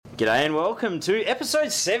G'day and welcome to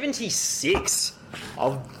episode 76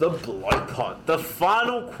 of the Bloke Pod, the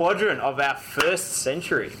final quadrant of our first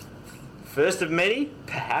century. First of many?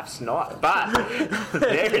 Perhaps not, but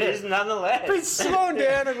there it is nonetheless. Been slowing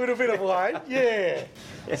down a little bit of late, yeah.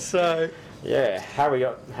 So yeah, how we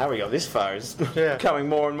got this far is becoming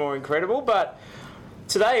more and more incredible. But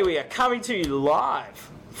today we are coming to you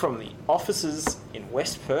live from the offices in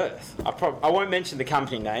West Perth. I won't mention the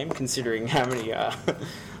company name, considering how many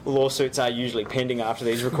lawsuits are usually pending after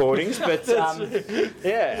these recordings. But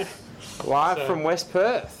yeah, live from West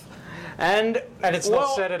Perth. And it's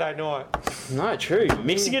not Saturday night. No, true.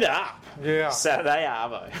 Mixing it up. Yeah. Saturday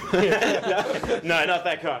Arvo. No, not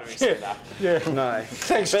that kind of mixing it up. Yeah. No.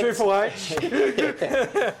 Thanks, Triple H.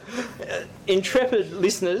 Intrepid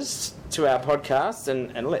listeners to our podcast,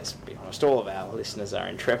 and let's be honest, all of our listeners are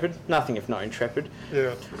intrepid. Nothing if not intrepid.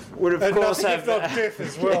 Yeah. Would of course have not deaf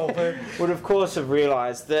as well. But would of course have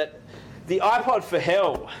realised that the iPod for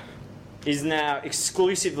Hell is now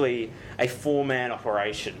exclusively a four-man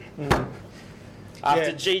operation.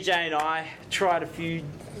 After GJ and I tried a few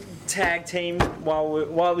tag team while it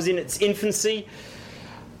was in its infancy,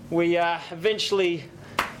 we eventually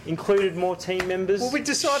included more team members. Well, we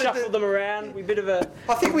decided shuffled them around. We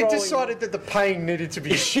we decided that the pain needed to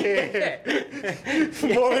be shared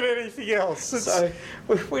more than anything else. So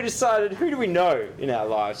we decided, who do we know in our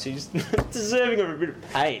lives who's deserving of a bit of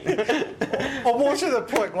pain? I'm more to the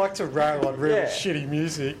point, like to rail on really shitty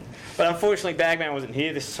music. But unfortunately, Bagman wasn't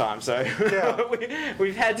here this time, so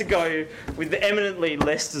we've had to go with the eminently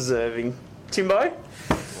less deserving Timbo.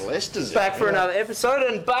 Less deserving. Back for another episode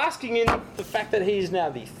and basking in the fact that he is now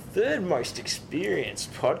the third most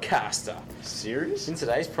experienced podcaster. Serious? In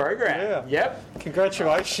today's program. Yeah. Yep.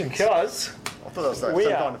 Congratulations. Because I thought that was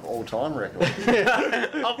some kind of all-time record.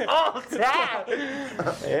 of all time.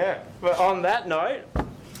 Yeah. But on that note,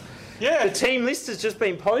 the team list has just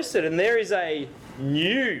been posted, and there is a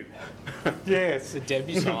new Yes. The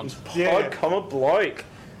debutant. pod, comma bloke,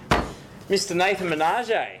 Mr. Nathan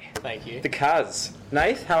Menage. Thank you. The Cuz.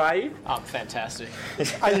 Nath, how are you? I'm fantastic.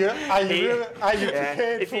 Are you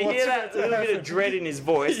prepared If for you what's hear that about to little bit happen? of dread in his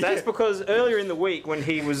voice, that's because earlier in the week, when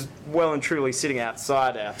he was well and truly sitting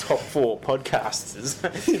outside our top four podcasters,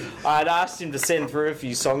 I had asked him to send through a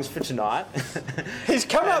few songs for tonight. He's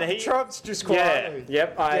come up with trumps just quietly.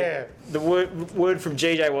 The word from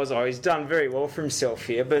GJ was, he's done very well for himself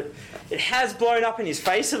here, but it has blown up in his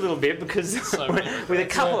face a little bit because with a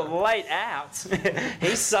couple of late outs,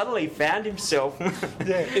 he suddenly found himself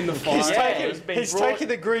in the fire. He's taken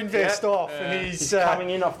the green vest off and he's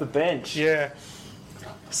coming in off the bench. Yeah.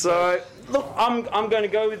 So, look, I'm going to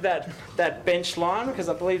go with that bench line because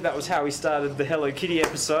I believe that was how we started the Hello Kitty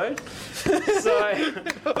episode. So,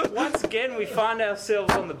 once again, we find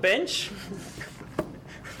ourselves on the bench.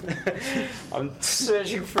 I'm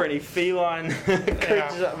searching for any feline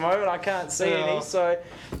creatures at the moment. I can't see any. So,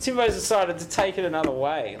 Timbo's decided to take it another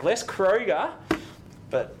way. Less Kroger,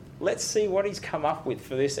 but let's see what he's come up with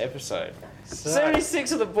for this episode.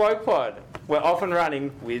 76 of the Bloke Pod. We're off and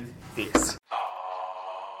running with this.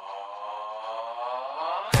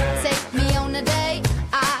 Take me on a date,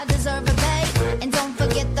 I deserve a bait. And don't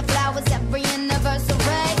forget the flowers every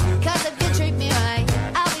anniversary. Cause if you treat me right,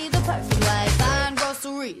 I'll be the perfect wife. Buying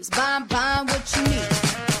groceries, buying what you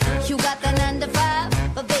need. You got the 9 to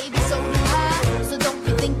 5, but baby, so do I. So don't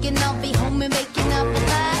be thinking I'll be home and making up the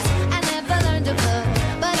pies. I never learned to cook,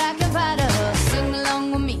 but I can ride a hook. Sing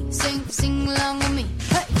along with me, sing along with me.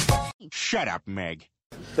 Hey. Shut up, Meg.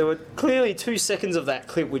 There were clearly 2 seconds of that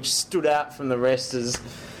clip which stood out from the rest as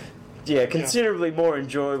considerably more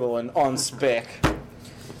enjoyable and on spec.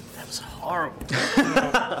 That was horrible.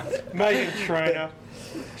 Megan Trainor.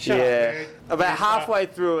 Shut up, Meg. About halfway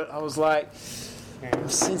through it, I was like, I'm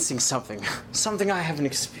sensing something I haven't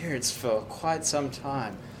experienced for quite some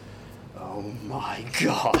time. Oh my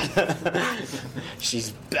God.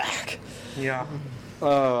 She's back. Yeah.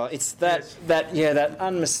 Oh, it's that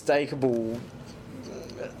unmistakable,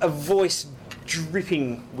 a voice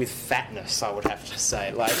dripping with fatness, I would have to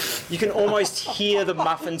say. Like, you can almost hear the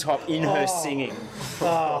muffin top in her singing.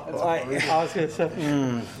 I was going to say...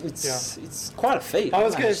 It's quite a feat. I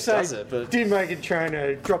was going to say, did Megan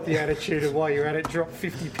Trainor drop the attitude and while you're at it, drop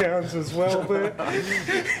 50 pounds as well, but...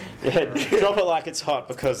 drop it like it's hot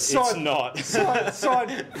because it's not.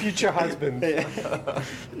 Sign Future Husband.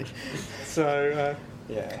 So,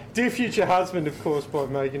 Dear Future Husband, of course, by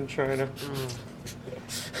Megan Trainor.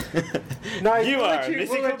 No, you are a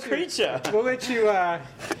mythical creature. We'll let you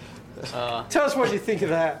tell us what you think of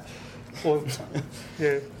that. Or,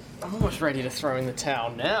 I'm almost ready to throw in the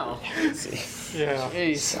towel now. Yeah.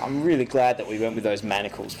 Jeez, I'm really glad that we went with those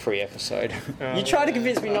manacles pre-episode. You tried to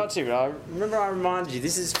convince me not to, but I reminded you,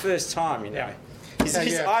 this is first time, you know. His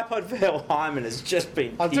iPod for Hell Hyman has just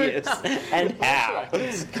been pierced. And how?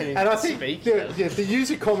 And I think the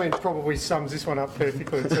user comment probably sums this one up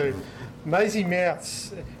perfectly too. Maisie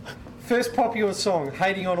Mouths, first popular song,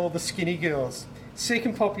 Hating on All the Skinny Girls.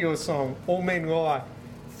 Second popular song, All Men Lie.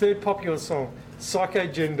 Third popular song,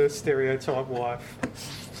 Psycho-Gender Stereotype Wife.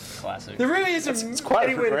 Classic. There really isn't quite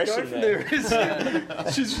a anywhere to go progression from there, is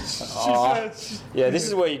there? she's this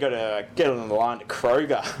is where you got to get on the line to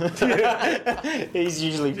Kroger. He's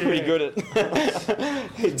usually pretty good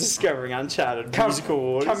at discovering uncharted musical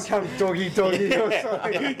waters. Come, doggy, doggy, or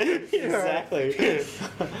something. Exactly.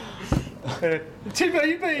 Timbo,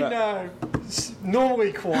 you've been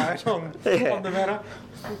normally quiet on the matter.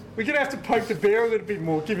 We're going to have to poke the bear a little bit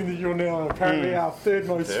more, given that you're now apparently our third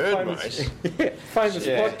most famous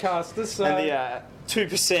podcaster. So. And the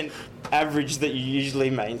 2% average that you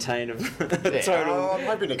usually maintain of total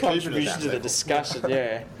contribution to the discussion.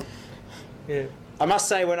 Yeah. I must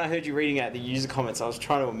say, when I heard you reading out the user comments, I was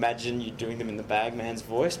trying to imagine you doing them in the Bagman's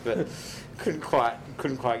voice, but couldn't quite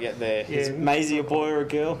get there. Is Maisie a boy or a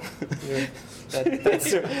girl? Yeah.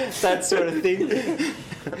 that sort of thing.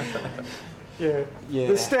 Yeah.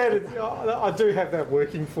 The standard. I do have that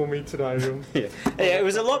working for me today. It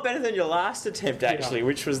was a lot better than your last attempt, actually,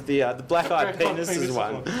 which was the black-eyed penises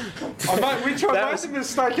one. We made the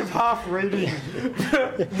mistake of half reading,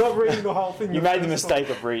 not reading the whole thing. You made the mistake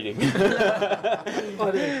of reading.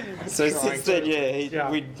 So since then,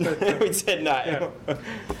 we said no.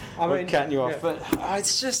 We're cutting you off, but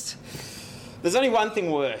it's just. There's only one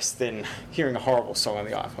thing worse than hearing a horrible song on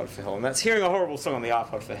the iPod for Hell, and that's hearing a horrible song on the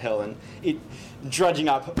iPod for Hell and it drudging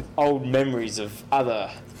up old memories of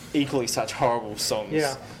other equally such horrible songs.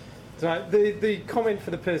 Yeah. So the comment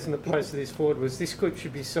for the person that posted this forward was, this clip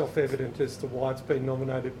should be self-evident as to why it's been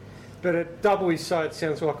nominated, but at doubly so it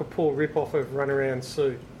sounds like a poor rip-off of Runaround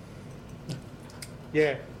Sue.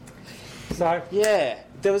 Yeah. So... Yeah,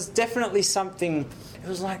 there was definitely something... It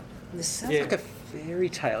was like... This sounds like a fairy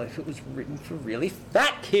tale if it was written for really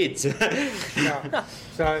fat kids. No.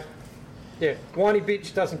 So, whiny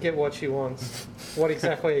bitch doesn't get what she wants. What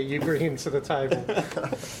exactly are you bringing to the table?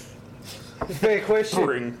 Fair question.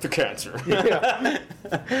 Bring the cancer.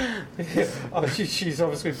 Oh, she's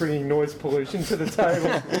obviously bringing noise pollution to the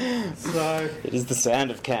table. So it is the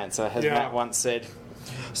sound of cancer, as Matt once said.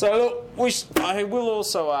 So I will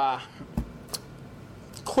also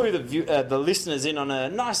clue the listeners in on a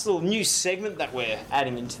nice little new segment that we're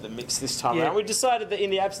adding into the mix this time around. We decided that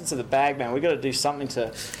in the absence of the Bagman, we've got to do something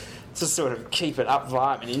to sort of keep it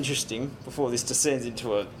up-vibe and interesting before this descends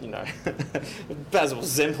into a, Basil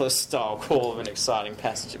Zempler style call of an exciting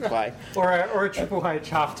passage of play. Or a Triple H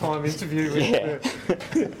halftime interview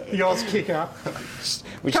with the Oz kicker.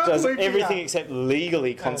 Which does everything except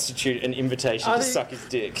legally constitute an invitation to suck his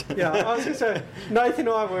dick. Yeah, I was going to say, Nathan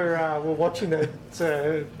and I were watching that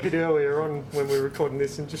bit earlier on when we were recording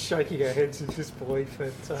this and just shaking our heads in disbelief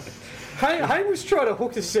that Hay was trying to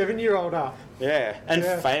hook a 7-year-old up. Yeah, and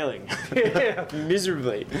failing. Yeah.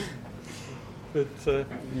 Miserably. But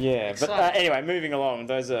anyway, moving along,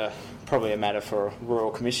 those are probably a matter for a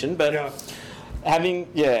Royal Commission, but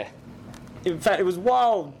in fact, it was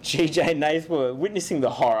while GJ and Nath were witnessing the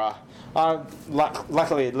horror, I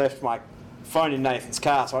luckily had left my phone in Nathan's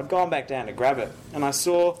car, so I'd gone back down to grab it, and I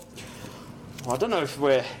saw... I don't know if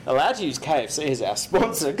we're allowed to use KFC as our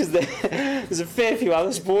sponsor, because there's a fair few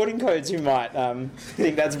other sporting codes who might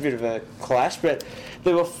think that's a bit of a clash, but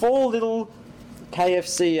there were 4 little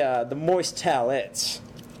KFC, the moist towelettes,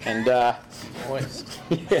 and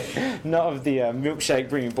not of the milkshake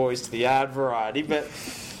bringing boys to the yard variety, but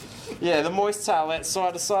the moist towelettes. So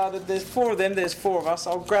I decided there's 4 of them, there's 4 of us,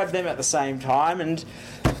 I'll grab them at the same time, and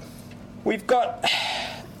we've got...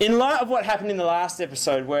 In light of what happened in the last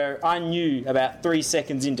episode, where I knew about 3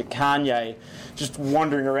 seconds into Kanye just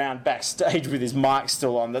wandering around backstage with his mic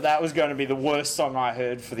still on that was going to be the worst song I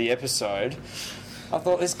heard for the episode, I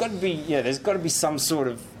thought there's got to be some sort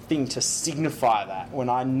of thing to signify that when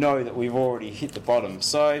I know that we've already hit the bottom.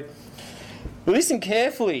 So listen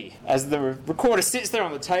carefully as the recorder sits there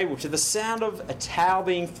on the table to the sound of a towel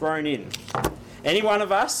being thrown in. Any one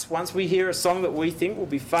of us, once we hear a song that we think will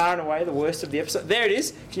be far and away the worst of the episode... There it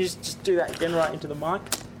is. Can you just do that again right into the mic?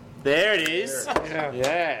 There it is.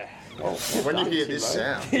 Yeah. When you hear this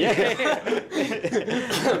sound.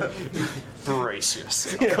 brace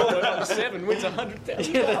yourself. Caller number 7 wins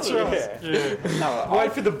 $100,000. Yeah, that's right. Yeah.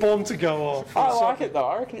 Wait for the bomb to go off. I like it though.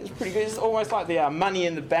 I reckon it's pretty good. It's almost like the Money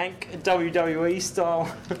in the Bank WWE style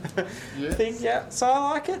thing. Yeah, so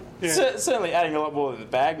I like it. Yeah. Certainly adding a lot more than the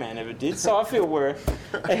Bagman ever did. So I feel we're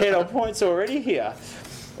ahead on points already here.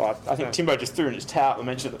 Well, I think Timbo just threw in his towel to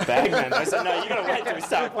mention the Bagman. I said, no, you got to wait till we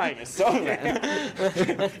start playing a song, man.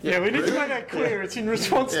 Yeah, we need to make that clear. It's in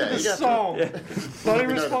response to the song, not in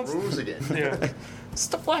response. Rules again. Yeah.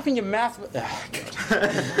 Stop wiping your mouth.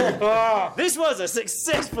 Oh, this was a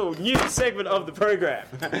successful new segment of the program.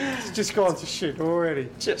 It's just gone to shit already.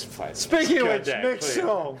 Just play it. Speaking of Go which, down, next please.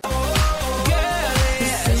 song.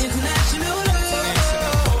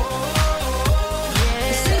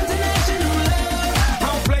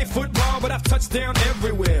 Football, but I've touched down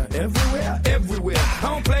everywhere. I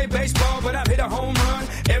don't play baseball, but I've hit a home run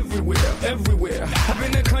everywhere. I've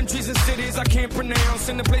been to countries and cities I can't pronounce,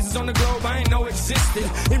 and the places on the globe I ain't know existed.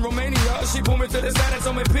 In Romania, she pulled me to the side and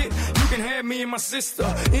told me, Pit, you can have me and my sister.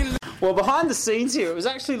 Well, behind the scenes here, it was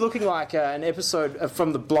actually looking like an episode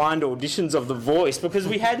from the blind auditions of The Voice, because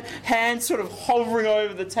we had hands sort of hovering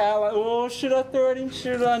over the towel, like, oh, should I throw it in,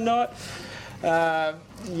 should I not? The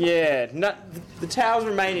towels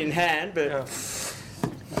remain in hand, but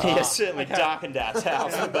he has certainly darkened our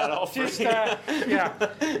towels with that offering.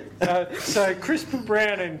 So Chris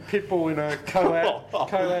Brown and Pitbull in a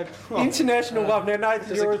collab. International love. Now,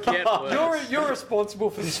 Nathan, you're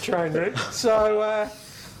responsible for this train wreck. So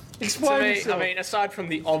explain yourself. I mean, aside from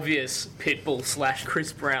the obvious Pitbull /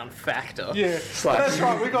 Chris Brown factor. Yeah, that's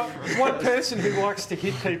right. We got one person who likes to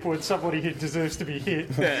hit people and somebody who deserves to be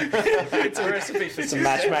hit. Yeah. It's a recipe for It's a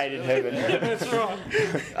match made in heaven. That's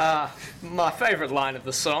right. my favourite line of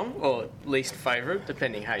the song, or least favourite,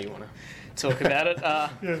 depending how you want to talk about it.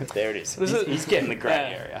 There it is. He's getting the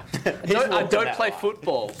grey area. I don't play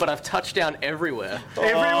football, but I've touchdown everywhere.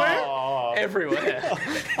 Everywhere?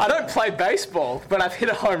 I don't play baseball, but I've hit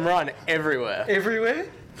a home run everywhere. Everywhere?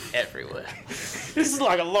 Everywhere. This is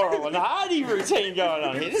like a Laurel and Hardy routine going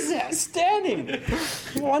on here. This is outstanding.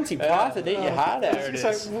 Monty Python, eat your heart out. There it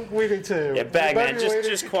is. So we need to. Yeah, Bagman,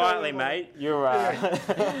 just quietly, mate. You're a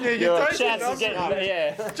chance of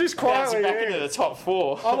getting just quietly back into the top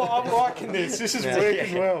 4. I'm liking this. This is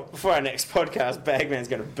working well. Before our next podcast, Bagman's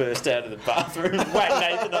going to burst out of the bathroom and whack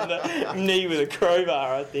Nathan on the knee with a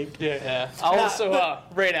crowbar, I think. Yeah. I'll also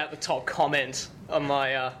read out the top comment on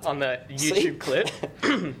my on the YouTube clip.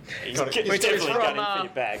 He's definitely gunning for your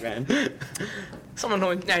Bagman.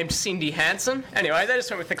 Someone named Cindy Hansen. Anyway, they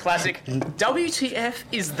just went with the classic, WTF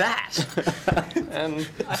is that? And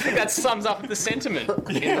I think that sums up the sentiment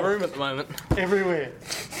in the room at the moment. Everywhere.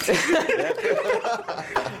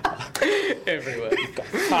 Everywhere.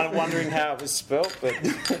 Kind of wondering how it was spelt, but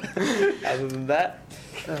other than that,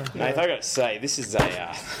 Nathan, I got to say, this is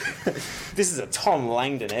a Tom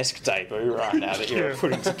Langdon-esque debut right now that you're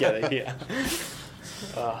putting together here.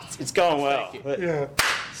 It's going well. Yeah.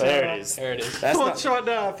 There it is. That's thoughts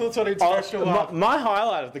on international love. My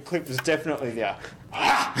highlight of the clip was definitely the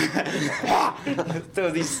there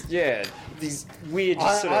were these weird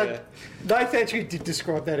Nathan actually did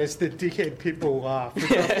describe that as the dickhead Pitbull laugh, which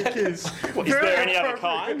I think is there any other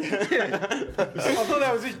kind? I thought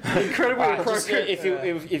that was incredibly appropriate. If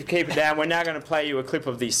you keep it down, we're now going to play you a clip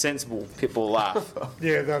of the sensible Pitbull laugh.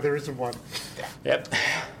 Yeah, no, there isn't one. Yep,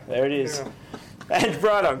 there it is. Yeah. And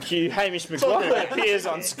right on cue, Hamish McLaughlin appears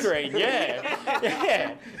on screen.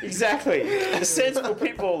 Yeah, exactly. The sensible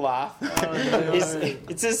Pitbull laugh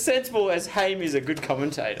it's as sensible as Hamish is a good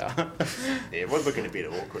commentator. Yeah, we're looking a bit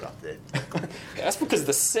awkward up there. That's because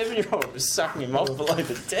the 7-year-old was sucking him off below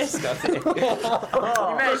the desk, I think. He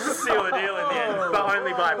managed to seal the deal in the end, but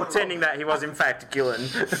only by pretending that he was in fact Gillen.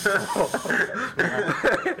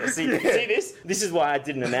 See this? This is why I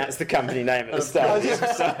didn't announce the company name at the start of the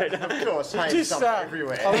episode. Of course, hey,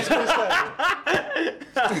 everywhere. I was going to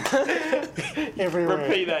say. Everywhere.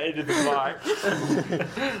 Repeat that into the mic.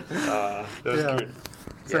 That was good.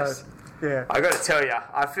 Yes. Yeah. I got to tell you,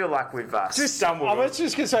 I feel like we've stumbled. I was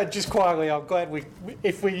just going to say, just quietly, I'm glad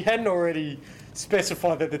if we hadn't already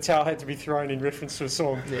specified that the towel had to be thrown in reference to a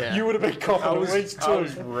song, you would have been confident at least too. I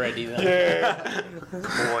was ready then. Yeah.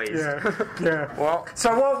 Boys. Yeah. Well,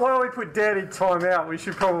 so while we put Dad in time out, we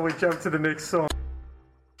should probably jump to the next song.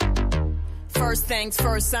 First things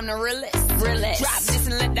first, I'm the realest. Drop this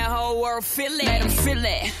and let the whole world feel it. Let them feel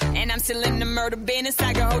it. And I'm still in the murder business.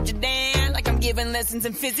 I can hold you down like I'm giving lessons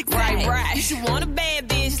in physics. Right. You should want a bad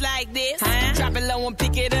bitch like this. Drop it low and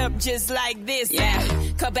pick it up just like this. Yeah.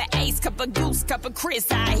 Cup of Ace, cup of Goose, cup of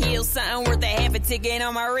Chris. I heal something worth a half a ticket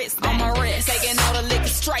on my wrist. On my wrist. Taking all the liquor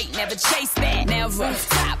straight, never chase that. Never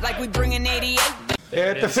stop like we bringing 88.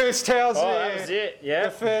 Yeah, the first towel's there. That was it, yeah.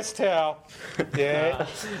 The first towel. Yeah.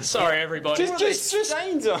 Sorry, everybody.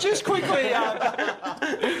 Just quickly,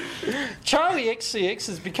 Charlie XCX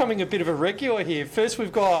is becoming a bit of a regular here. First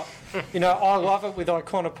we've got, I Love It with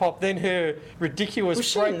Iconopop, then her ridiculous Was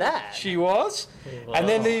she break. in that? She was. And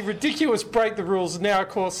then the ridiculous Break the Rules. Now, of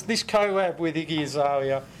course, this collab with Iggy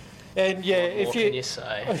Azalea. And yeah, What can you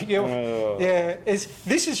say?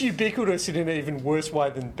 This is ubiquitous in an even worse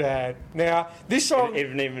way than bad. Now, this song,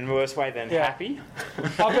 Even worse way than happy.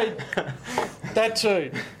 I mean, that too.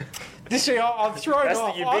 I've thrown That's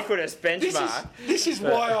off. the ubiquitous benchmark. This is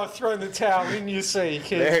why I've thrown the towel in, you see. 'Cause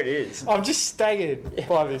There it is. I'm just staggered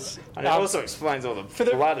by this. And it also explains all the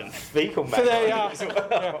blood and fecal matter as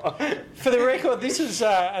well. For the record, this is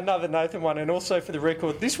another Nathan one, and also for the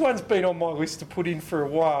record, this one's been on my list to put in for a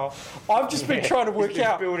while. I've just been trying to work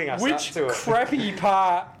out building us which up to it. crappy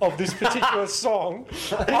part of this particular song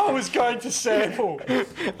I was going to sample.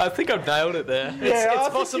 I think I've nailed it there. Yeah, I It's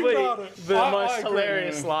think possibly you nailed it. the I most agree.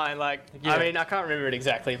 hilarious line. I mean, I can't remember it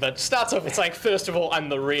exactly, but starts off, it's like, first of all, I'm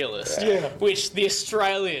the realist. Yeah. Which the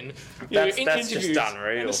Australian, That's in just interviews,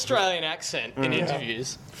 unreal. an Australian accent in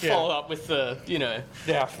interviews, followed up with the, Yeah.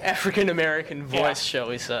 African American voice, shall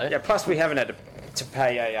we say. Yeah, plus we haven't had to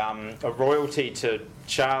pay a royalty to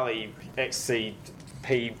Charlie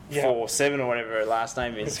XCP47 or whatever her last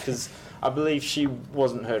name is, because I believe she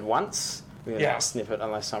wasn't heard once. We Yeah. snippet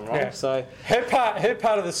unless I'm wrong. Yeah. So Her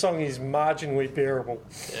part of the song is marginally bearable.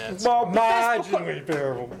 Yeah, Marginally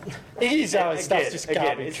bearable. Iggy's stuff's just again,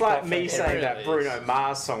 garbage. it's like me quite saying really that is. Bruno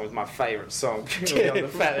Mars song was my favourite song, purely on the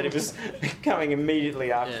fact that it was coming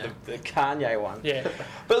immediately after the Kanye one. Yeah.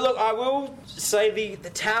 But look, I will say the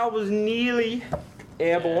towel was nearly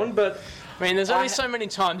airborne, but I mean, there's only so many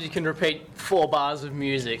times you can repeat 4 bars of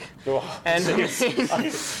music. And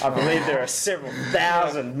I believe there are several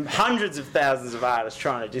thousand, hundreds of thousands of artists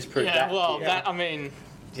trying to disprove yeah, that. well, that, I mean,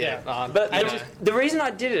 But the reason I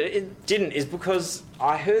didn't is because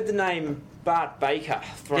I heard the name Bart Baker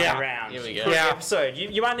thrown around Here we go. for the Yeah. episode.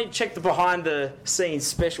 You might need to check the behind the scenes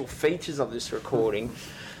special features of this recording.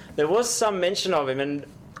 There was some mention of him, and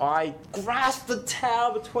I grasped the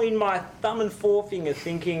towel between my thumb and forefinger,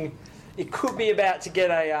 thinking it could be about to get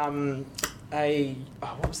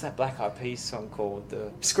what was that Black Eyed Peas song called?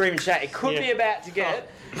 The Scream and Shout. It could be about to get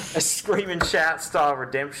a Scream and Shout style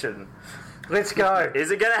redemption. Let's go.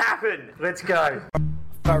 Is it going to happen? Let's go.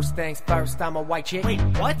 First things first, I'm a white chick. Wait,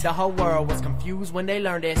 what? The whole world was confused when they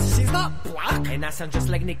learned this. She's not black. And I sound just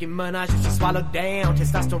like Nicki Minaj if she swallowed down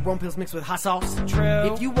testosterone pills mixed with hot sauce.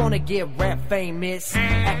 True. If you wanna get rap famous,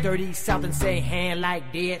 act dirty south and say hand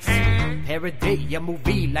like this. Parody a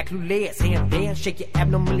movie like Clueless. Hand dance, shake your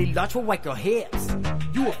abnormally large for wipe your hips.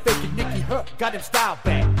 You a fake Nicki, got him style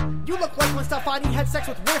back. You look like when Stefani had sex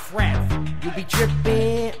with Riff Raff. You be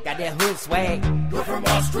trippin', got that hood swag. You're from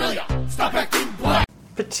Australia. Stop acting black.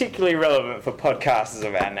 Particularly relevant for podcasters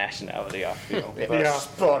of our nationality, I feel. Yeah.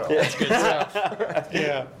 Spot on. That's good stuff.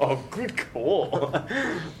 Yeah. Oh, good call.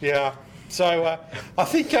 Yeah. So I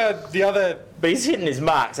think the other. But he's hitting his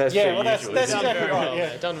marks, as Yeah, per well, that's usual. exactly right.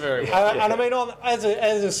 Yeah. done very well. And I mean, as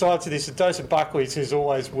a side to this, a dose of buckwheat is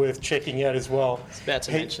always worth checking out as well. About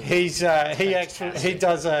to mention. He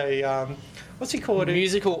does a what's he called?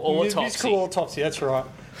 Musical autopsy. Musical autopsy. That's right.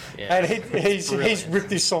 Yeah. And he's ripped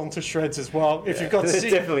this song to shreds as well. If you've got It 6,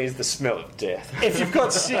 definitely is the smell of death. if you've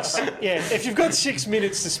got 6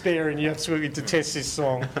 minutes to spare and you absolutely detest this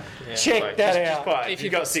song, check Like, that just out. quiet. If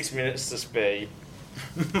you've got 6 minutes to spare, you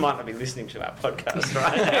might not be listening to our podcast,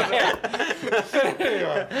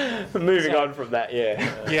 right? Moving on from that,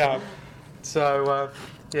 Yeah. So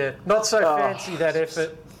not so fancy that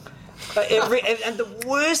effort. And the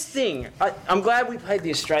worst thing, I'm glad we played the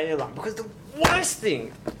Australia line, because the worst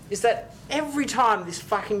thing is that every time this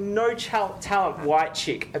fucking no talent white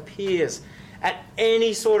chick appears at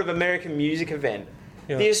any sort of American music event,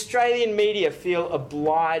 the Australian media feel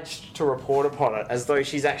obliged to report upon it as though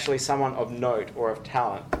she's actually someone of note or of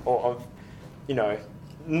talent or of,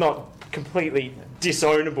 not completely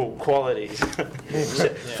disownable qualities.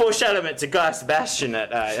 Foreshadowment to Guy Sebastian at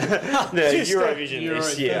the Eurovision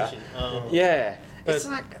this year. Yeah. It's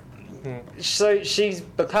like... So she's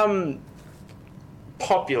become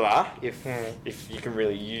popular, if you can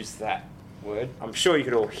really use that word. I'm sure you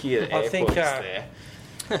could all hear the air quotes there.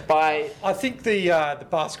 I think the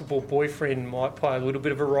basketball boyfriend might play a little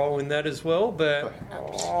bit of a role in that as well, but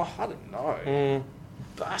I don't know.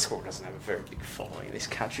 basketball doesn't have a very big following in this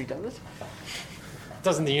country, does it?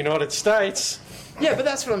 Doesn't the United States? Yeah, but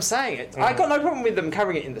that's what I'm saying. I got no problem with them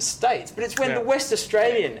covering it in the States, but it's when the West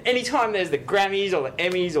Australian, anytime there's the Grammys or the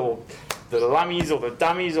Emmys or the Lummies or the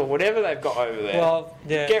Dummies or whatever they've got over there, Well,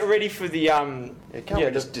 yeah. get ready for the Can't we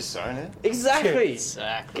just disown it? Exactly.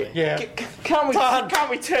 Exactly. Yeah. Can't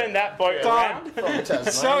we turn that boat around?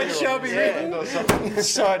 So it shall be written. Or something.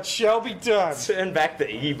 So it shall be done. Turn back the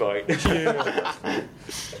Iggy boat. Yeah.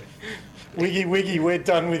 Wiggy, wiggy, we're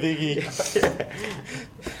done with Iggy.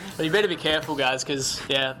 But you better be careful, guys, because,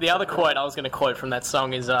 the other quote I was going to quote from that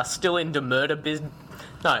song is still into murder business.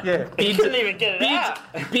 No. Yeah. He couldn't even get it out.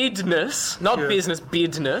 Bidness, not business,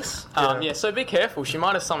 bidness. So be careful. She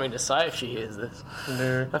might have something to say if she hears this.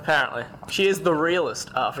 No. Apparently. She is the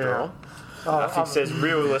realist, after all. Nothing says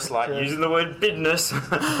realist like using the word bidness.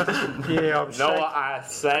 Yeah, I'm Know what I'm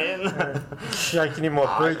saying? shaking in my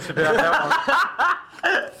boots about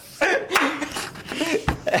that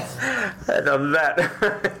And on that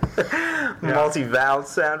multi-vowel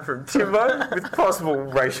sound from Timbo with possible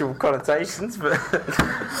racial connotations, but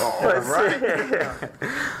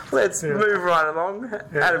let's move right along.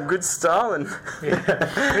 Adam Goodstyle and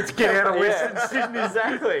Let's get out of Western Sydney.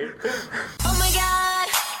 Exactly. Oh my God,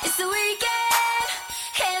 it's the weekend.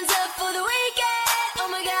 Hands up for the weekend. Oh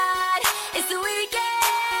my God, it's the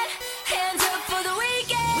weekend. Hands up for the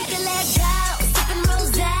weekend. We can let go, sipping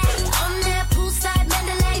rosé on that poolside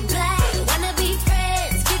Mandalay Bay. Wanna be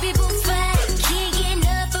friends, keep it buffet. Can't get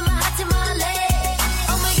enough of my hot tamale.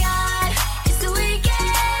 Oh my God, it's the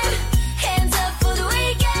weekend. Hands up for the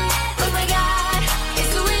weekend. Oh my God,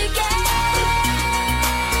 it's the weekend.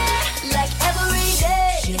 Like every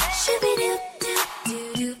day, shoo-be-doo,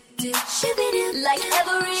 do, do, shoo-be-doo. Like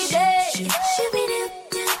every day, shoo-be-doo,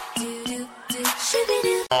 do,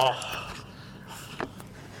 shoo-be-doo.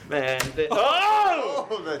 Man.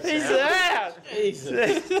 That's He's out!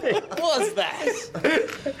 What was that?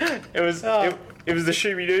 It was it was the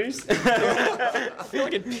Shooby-Doos. I feel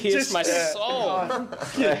like it pierced my soul.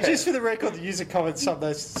 Just for the record, the user comments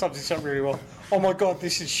sums up really well. Oh my God,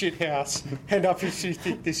 this is shit house. Hand up if you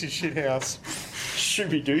think this is shit house.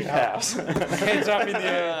 Shooby-Doo house. Hands up in the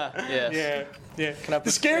air. Yes. Yeah.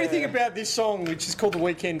 The scary thing about this song, which is called The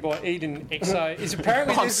Weekend by Eden XO, is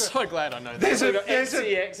apparently I'm so glad I know that. there's a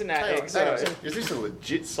XCX and that XO. Is this a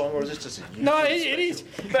legit song or is this just a YouTube no, it is.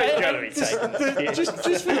 They've got to be taking the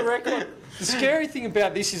Just for the record, the scary thing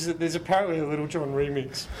about this is that there's apparently a Little John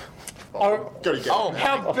remix. Gotta get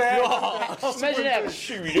How bad? Imagine how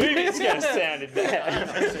Shooby-Doo's going to sound in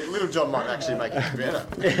that. Little John might actually make it better.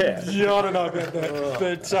 Yeah, I don't know about that.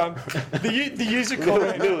 But the user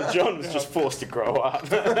comment. Little John was just forced to grow up.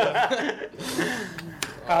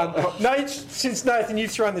 Since Nathan,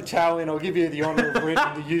 you've thrown the towel in, I'll give you the honour of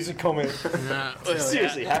reading the user comment,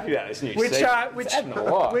 Seriously happy about this new which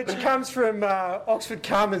segment. which comes from Oxford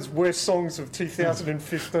Karma's Worst Songs of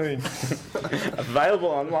 2015. Available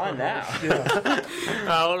online now.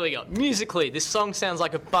 What do we got? Musically, this song sounds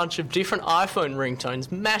like a bunch of different iPhone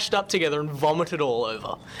ringtones mashed up together and vomited all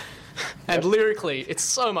over. And lyrically, it's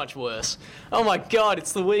so much worse. Oh my God,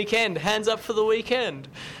 it's the weekend. Hands up for the weekend.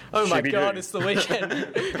 Oh my Shooby-doo. God, it's the weekend.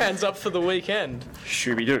 Hands up for the weekend.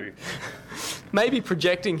 Shooby-Doo. Maybe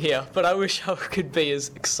projecting here, but I wish I could be as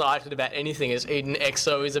excited about anything as Eden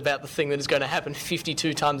XO is about the thing that is going to happen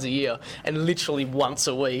 52 times a year and literally once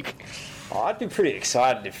a week. Oh, I'd be pretty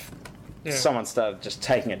excited if someone started just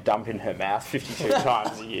taking a dump in her mouth 52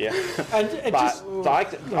 times a year. And But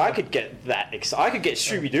I could get that. I could get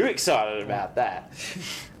Shooby-Doo excited about that.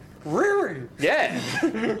 Really? Yeah.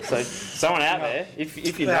 So someone out there,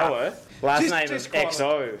 if you know her, last name is quietly.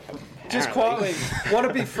 XO. Just quietly, want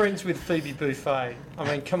to be friends with Phoebe Buffet? I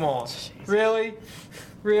mean, come on. Really?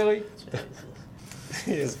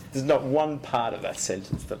 There's not one part of that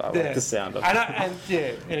sentence that I like the sound of.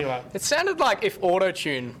 Anyway. It sounded like if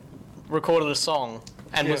Auto-Tune recorded a song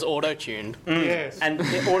and was auto-tuned. Yes. And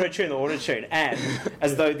auto-tune, and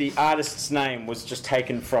as though the artist's name was just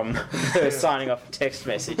taken from her signing off a text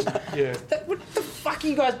message. Yeah. What the fuck are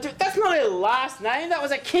you guys doing? That's not her last name. That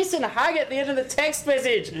was a kiss and a hug at the end of the text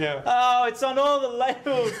message. Yeah. Oh, it's on all the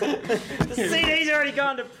labels. The CD's already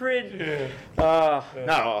gone to print. Yeah.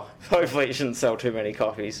 No. Hopefully it shouldn't sell too many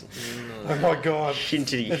copies. Oh my God.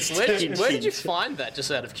 Hintity. Where did you find that,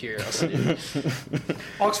 just out of curiosity?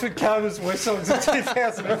 Oxford Karma's Worst Songs of 2015.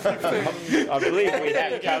 I believe we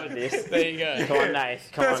have covered this. There you go. Come on, Nate.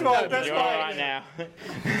 Come That's on. right, that's You're right. all right now.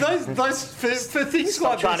 Those for things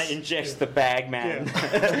Stop like trying this. to inject the bagman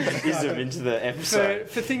ism into the episode.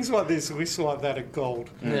 For things like this, lists like that are gold.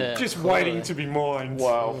 Yeah, Just waiting to be mined.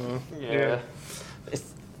 Well, yeah.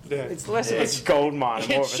 Yeah. It's less of a gold mine,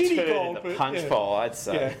 more of a shitty turd gold, in the but, punch bowl, I'd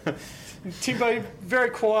say. Yeah. Timbo, very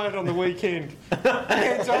quiet on the weekend.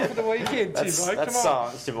 Hands off for the weekend, Timbo. That's Come on.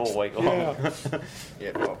 silenced him all week long. Yeah.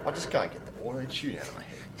 Yeah, well, I just can't get the auto-tune out of my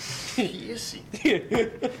head. Yes.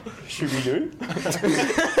 Should we do?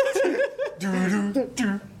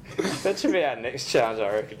 That should be our next challenge, I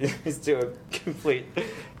reckon, is do a complete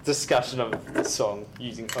discussion of the song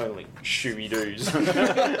using only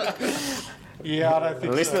shooby-doos. Yeah, I don't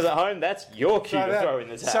think Listeners so. at home, that's your cue to throw in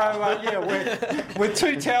the towel. So, we're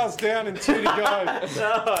 2 towels down and 2 to go.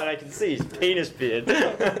 Oh, and I can see his penis beard.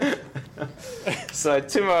 So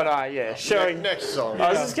Timo and I, showing... Next song.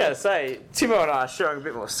 I was just going to say, Timo and I are showing a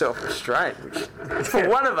bit more self-restraint, which for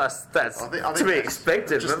one of us, that's I think to be that's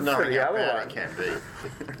expected, Just but for knowing the how other bad one... it can be.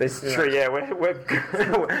 That's true, yeah, we're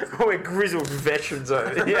grizzled veterans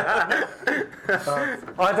over here.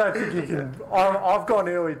 I don't think you can. I've gone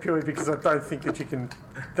early purely because I don't think that you can.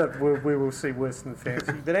 That we will see worse than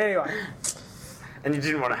fancy. But anyway, And you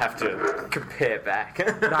didn't want to have to compare back. no,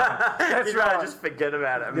 that's You'd rather right. just forget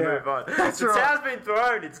about it and Yeah, move on. that's The right. towel's been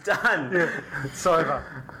thrown, it's done. Yeah, it's over.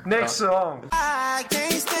 Next song. I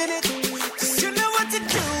can't stand it. 'Cause you know what to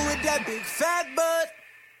do with that big fat butt.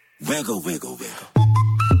 Wiggle, wiggle, wiggle.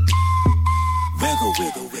 Wiggle,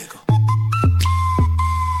 wiggle, wiggle.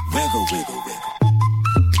 Wiggle, wiggle, wiggle.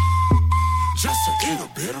 Just a little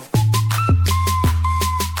bit of.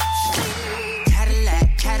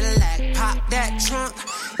 Cadillac, Cadillac, pop that trunk.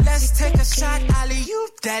 Let's take a shot, Ollie, you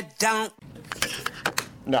that don't.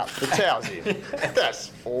 No, the towel's in.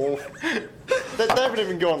 That's awful. They haven't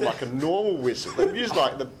even gone like a normal whistle. They've used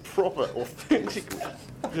like the proper, authentic whistle.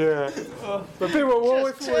 Yeah. But people,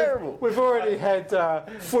 Just terrible. we've already had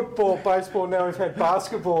football, baseball. Now we've had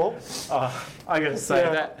basketball. I gotta say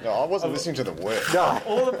Yeah. that. No, I wasn't listening to the word. No.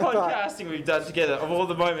 All the podcasting we've done together, of all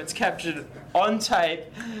the moments captured on tape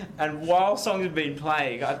and while songs have been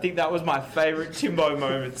playing, I think that was my favourite Timbo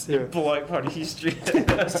moments in Bloke Pod history.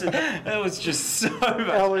 That was just so much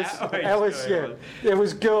Alice, going on. There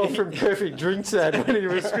was girl from Perfect Drinks ad when he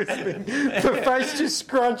was listening. The face just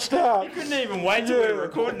scrunched up. Couldn't even wait till we were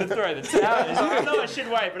recording to throw the towel. He's like, I know I should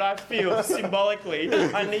wait, but I feel symbolically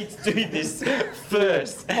I need to do this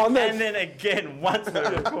first. On that- And then again once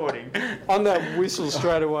we're recording. On that whistle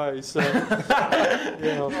straight away. So,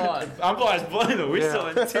 yeah. Umpire's blown the whistle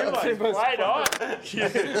and Timbo's Timbo's played on.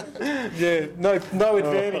 Yeah, no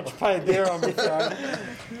advantage paid there, I'm afraid.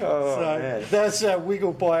 man. That's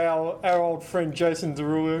Wiggle by our old friend Jason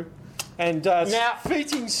Derulo. And Now-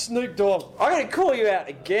 featuring Snoop Dogg. I'm going to call you out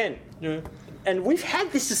again. Yeah. And we've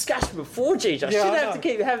had this discussion before, Gigi. I Yeah, should I have know. to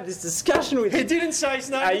keep having this discussion with He you. didn't say his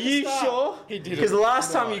name. Are at the you start. sure? He didn't. Because the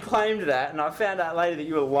last time you claimed that, and I found out later that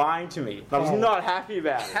you were lying to me. I was not happy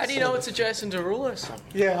about it. How do you know it's a Jason Derulo song?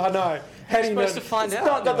 Yeah, I know. How do you know? Supposed to find It's out.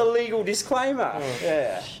 not got the legal disclaimer.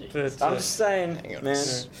 Yeah. But, I'm just saying, Hang on. man.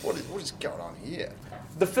 What is going on here?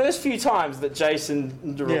 The first few times that Jason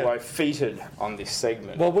Derulo Yeah. featured on this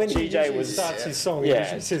segment, well, when he GJ usually was starts his song, he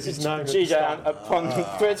usually says his name. at the GJ, start. upon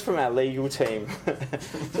threats from our legal team,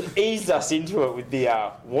 eased us into it with the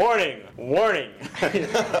warning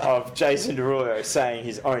of Jason Derulo saying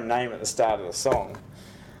his own name at the start of the song.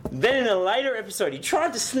 Then in a later episode, he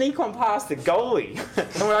tried to sneak on past the goalie,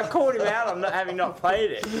 and when I called him out on not having not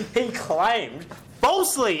played it, he claimed,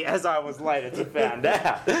 falsely as I was later to find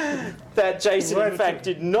out, that Jason in fact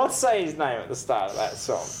did not say his name at the start of that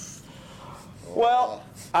song. Well,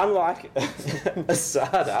 unlike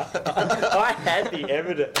Asada, I had the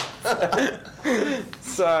evidence.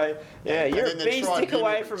 So, yeah, you're a then the bee stick tribunal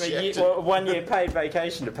away from rejected. a 1 year paid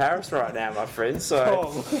vacation to Paris right now, my friend. So,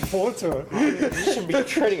 Oh, looking forward to it. you should be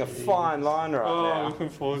treading a fine line right Oh, now. looking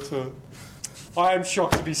forward to it. I am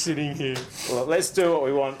shocked to be sitting here. Well, let's do what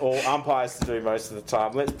we want all umpires to do most of the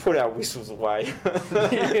time. Let's put our whistles away.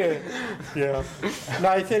 Yeah.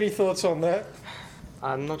 Nath, any thoughts on that?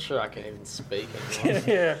 I'm not sure I can even speak anymore.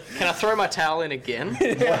 Yeah. Can I throw my towel in again?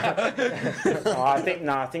 Oh, I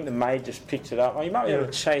think the maid just picked it up. Oh, you might be able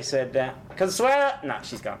to chase her down. Because swear, no,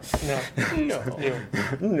 she's gone. No.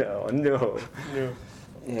 No, no. Yeah.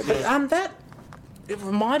 Yeah, but that it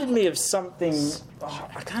reminded me of something. Oh,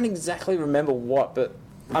 I can't exactly remember what, but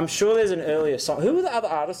I'm sure there's an earlier song. Who were the other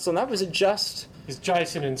artists on that? Was it just? It's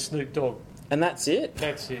Jason and Snoop Dogg. And that's it.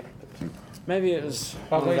 That's it. Maybe it was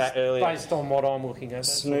At one of least that earlier based on what I'm looking at.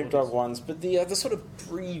 that's Snoop all it Dogg is. ones, but the sort of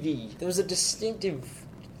breathy. There was a distinctive,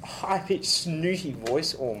 high-pitched, snooty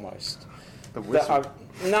voice almost. The whistle.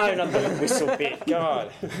 No, not the whistle bit.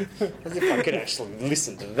 God, as if I could actually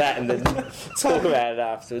listen to that and then talk about it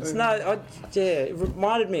afterwards. No, it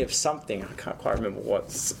reminded me of something. I can't quite remember what.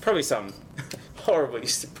 It's probably some horribly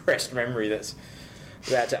suppressed memory that's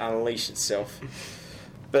about to unleash itself.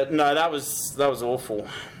 But no, that was awful.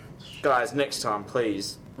 Guys, next time,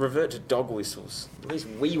 please, revert to dog whistles. At least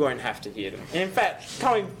we won't have to hear them. And in fact,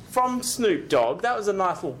 coming from Snoop Dogg, that was a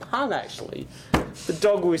nice little pun, actually. The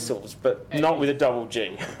dog whistles, but not with a double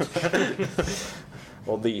G.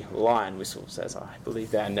 Or the lion whistles, as I believe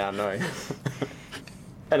they are now known.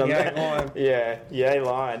 And Lion. Yay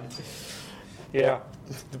lion. Yeah.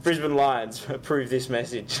 The Brisbane Lions approve this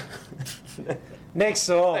message. Next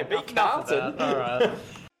song. Hey, beat Carlton. All right.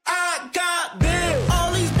 I got bills.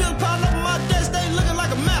 All these bills piled up on my desk, they looking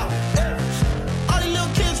like a mountain. All these little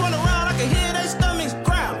kids running around, I can hear their stomachs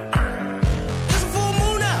growl. It's a full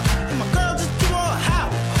moon out, and my girl just keep on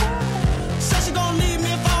howling. Said she gon' leave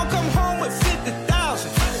me if I don't come home with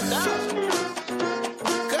 50,000.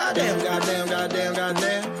 Goddamn.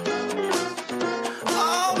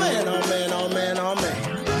 Oh man. Goddamn, oh man.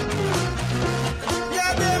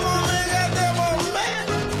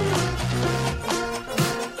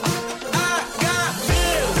 I got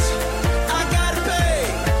bills, I gotta pay,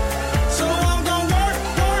 so I'm gonna work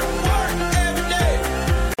every day.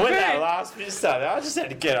 When that last bit started, I just had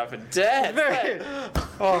to get up and dance.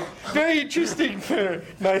 Very interesting for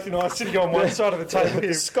Nathan and I sitting on one side of the table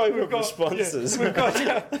here. Scope We've of got- responses. We've got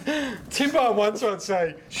Timbo on one side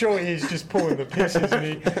saying, surely he's just pulling the pisses, and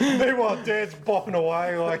meanwhile Dad's bopping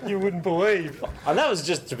away like you wouldn't believe. And that was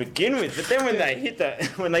just to begin with, but then when they hit that,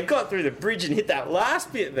 when they got through the bridge and hit that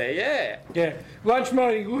last bit there, Yeah, Lunch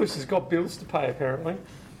Money Lewis has got bills to pay apparently.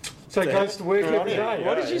 So he goes to work every day.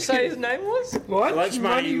 What did you say his name was? Lunch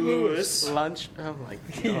Money Lewis, Lunch. Oh my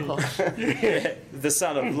god. the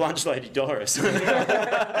son of Lunch Lady Doris. My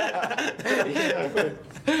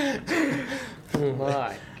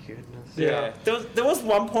goodness. Yeah. There was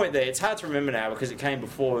one point there, it's hard to remember now because it came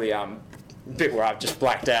before the bit where I've just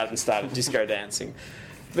blacked out and started disco dancing.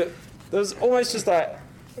 But there was almost just like,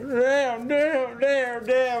 down.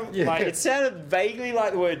 Yeah. Like, it sounded vaguely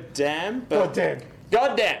like the word damn, but... Goddamn.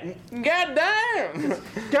 Goddamn!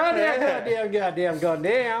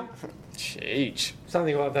 Goddamn. Jeez.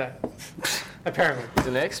 Something like that. Apparently. He's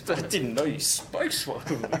an I expert. didn't know you spoke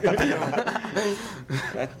Swahili.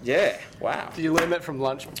 Yeah, wow. Did you learn that from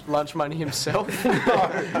Lunch Money himself?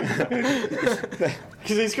 Because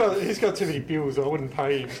he's got too many bills, I wouldn't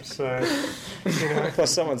pay him. So,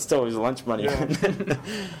 Plus someone stole his lunch money. Yeah.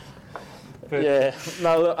 But- Yeah,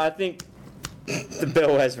 no, look, I think the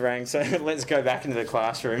bell has rang, so let's go back into the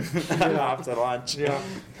classroom after lunch. Yeah.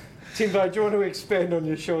 Timbo, do you want to expand on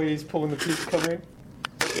your surely he's pulling the piss comment?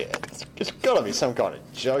 Yeah, it's got to be some kind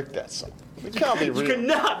of joke, that song. It can't be You real.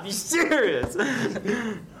 cannot be serious.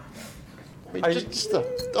 I mean, just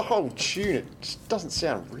the whole tune, it just doesn't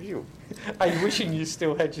sound real. Are you wishing you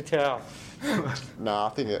still had your towel? Nah, I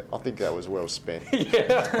think that was well spent.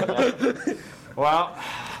 Well,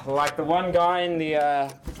 like the one guy in the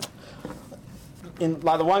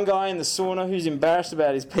sauna who's embarrassed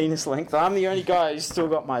about his penis length, I'm the only guy who's still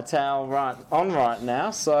got my towel right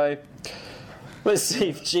now. So let's see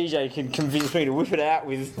if GJ can convince me to whip it out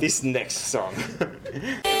with this next song.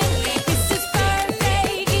 It's his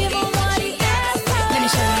birthday, give him what he asked for. Let me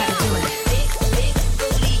show you how to do it. Big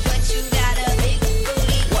booty, but you got a big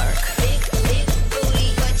booty. Work. Big booty,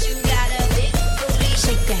 but you got a big booty.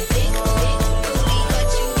 Shake that. Big booty, but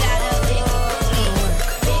you got a big booty. Work.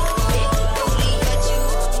 Big booty, but you.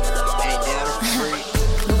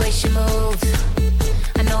 The way she moves,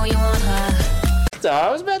 I know you want her.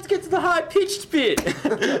 I was about to get to the high-pitched bit.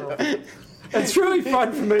 It's really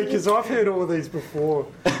fun for me because I've heard all of these before.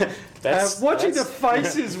 Watching the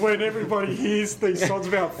faces when everybody hears these songs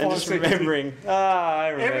about 5 And just seconds. remembering. I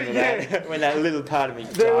remember that. When that little part of me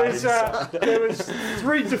died inside. There was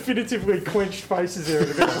 3 definitively clenched faces there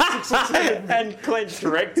at about 6 or 7. And clenched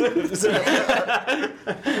rectums. At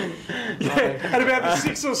about the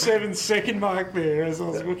 6 or 7 second mark there as I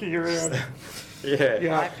was looking around. Yeah.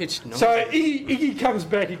 Yeah. High-pitched noise. So Iggy comes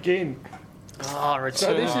back again. Oh,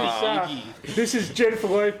 So return. this is Jennifer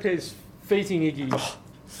Lopez feating Iggy.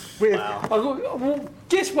 Well,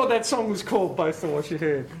 guess what that song was called based on what you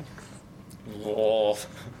heard? Oh,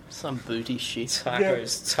 Some booty shit.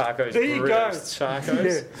 tacos, There you go. burritos,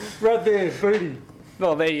 tacos. Yeah, right there, booty.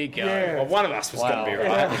 Well, there you go. Yeah. Well, one of us was going to be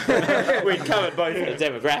Wow. right. We'd covered both of the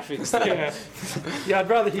demographics there. Yeah, I'd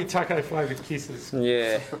rather hear taco flavoured kisses.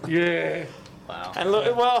 Yeah. Yeah. Wow. And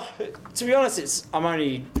look, well, to be honest,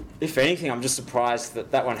 if anything, I'm just surprised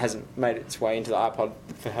that one hasn't made its way into the iPod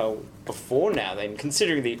for hell before now then,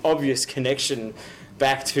 considering the obvious connection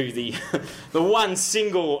back to the one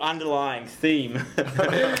single underlying theme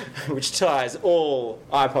which ties all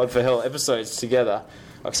iPod for hell episodes together,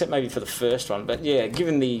 except maybe for the first one. But yeah,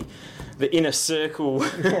 given the the inner circle. I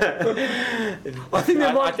think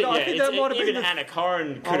that might have even been. Anna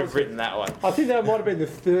Corrin could have written that one. I think that might have been the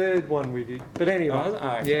third one we did. But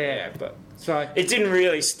anyway, Yeah, but so it didn't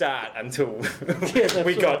really start until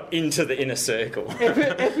we got into the inner circle.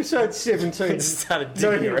 episode 17. Started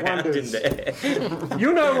digging around in there.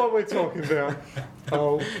 You know what we're talking about.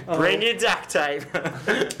 Bring your duct tape.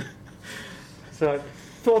 So,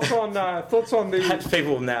 thoughts on the. Perhaps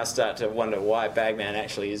people will now start to wonder why Bagman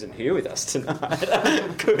actually isn't here with us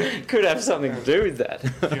tonight. could have something to do with that.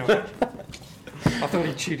 I thought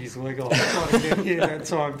he chewed his leg off. I tried to get here that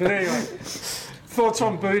time. But anyway, thoughts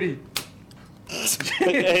on Booty? Do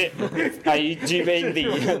you mean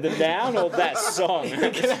the noun or that song?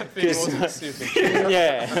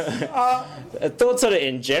 Yeah. Thoughts on it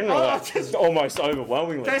in general are almost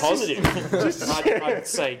overwhelmingly positive. I'd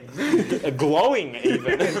say glowing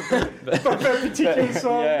even. That particular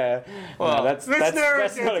song? Yeah. Well, no, that's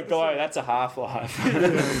not a glow. That's a half-life.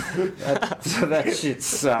 That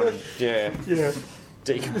shit's Yeah.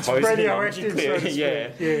 decomposing radioactive, nuclear, so to speak.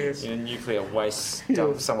 Yes. in a nuclear waste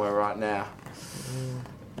dump somewhere right now.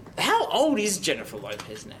 How old is Jennifer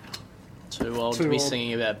Lopez now? Too old to be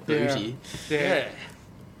singing about booty. Yeah.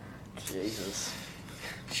 Jesus.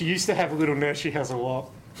 She used to have a little, now she has a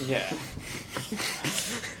lot. Yeah.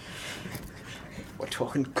 We're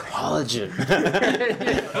talking collagen.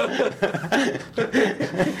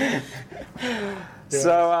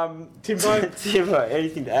 So, Timbo,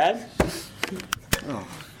 anything to add?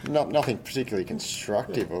 Nothing particularly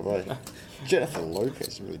constructive, although Jennifer Lopez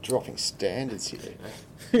is really dropping standards here.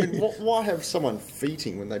 I mean, why have someone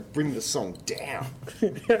feating when they bring the song down?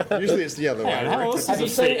 Usually it's the other way around. Have you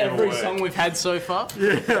seen every song we've had so far?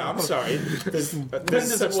 Yeah, I'm sorry. There's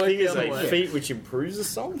such thing as a feat which improves a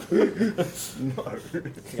song? No. I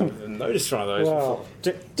think I've noticed one of those before.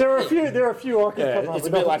 There are a few I can come up It's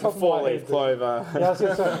a with bit off like the a top of my four-leaf head. clover. Yeah, I was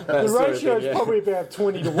gonna say, the sort of ratio thing, is probably about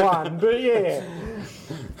 20 to 1, but yeah.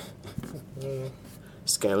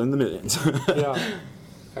 Scale in the millions. Yeah.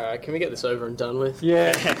 Alright, can we get this over and done with?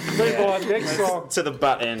 Yeah. Move on, next song. To the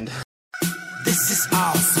butt end. This is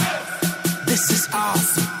awesome. This is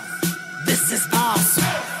awesome. This is awesome.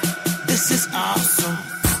 This is awesome.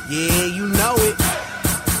 Yeah, you know it.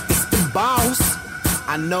 It's the boss.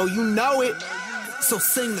 I know you know it. So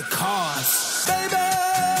sing the chorus. Baby,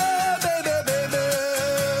 baby, baby,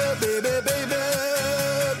 baby, baby,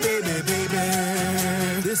 baby,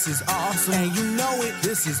 baby. This is awesome. And you know it.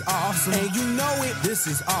 This is awesome. And you know it. This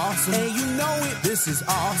is awesome. And you know it. This is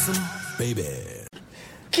awesome. Baby.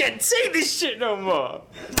 Can't say this shit no more.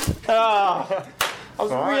 I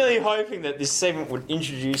was really hoping that this segment would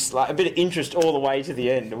introduce like a bit of interest all the way to the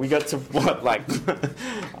end. We got to what, like,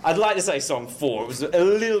 I'd like to say song 4. It was a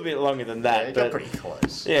little bit longer than that. Yeah, you but got pretty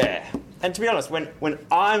close. Yeah. And to be honest, when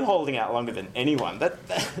I'm holding out longer than anyone,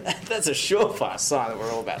 that's a surefire sign that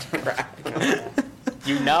we're all about to crack.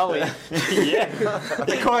 You know it. Yeah.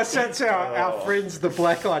 Because that's our friends, the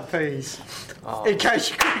Black Eyed Peas. In case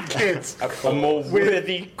you couldn't guess. A more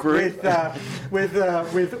worthy group. With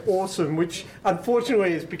Awesome, which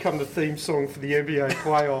unfortunately has become the theme song for the NBA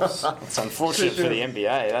playoffs. It's unfortunate for the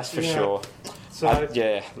NBA, that's for sure. So, I'd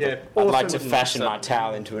like to Awesome. fashion my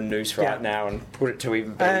towel into a noose right now and put it to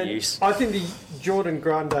even better And use. I think the Jordan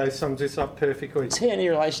Grande sums this up perfectly. Is he any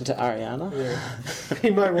relation to Ariana? Yeah, he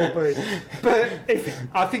may well be. But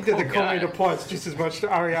I think that the comment applies just as much to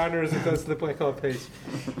Ariana as it does to the Black Eyed Peas.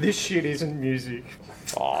 This shit isn't music.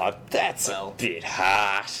 Oh, that's a bit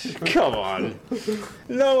harsh. Come on.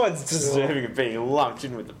 No one's deserving of being lumped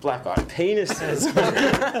in with the black-eyed penises.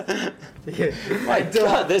 Yeah. My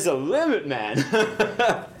God, there's a limit, man.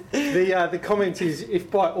 The comment is,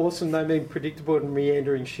 if by awesome they mean predictable and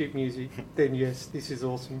meandering shit music, then yes, this is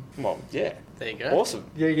awesome. Well, yeah. There you go. Awesome.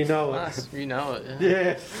 Yeah, you know it. Nice. You know it.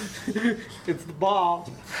 Yeah. It's the bar.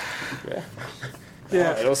 Yeah.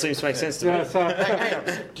 Yeah. It all seems to make sense to me. Yeah, so, Hang on,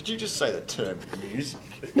 did you just say the term music?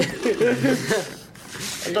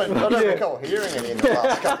 I don't recall hearing it in the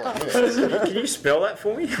last couple of minutes. Can you spell that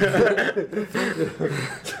for me?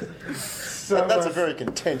 That's a very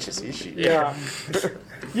contentious issue. yeah.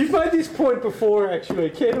 You've made this point before,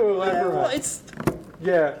 actually. Care to elaborate? Well,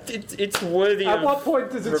 it's worthy At of... what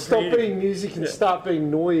point does it stop being music and start being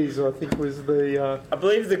noise? I think was the. I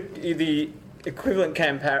believe the equivalent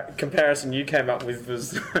comparison you came up with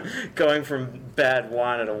was going from bad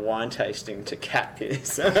wine at a wine tasting to cat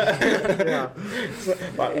piss. Like,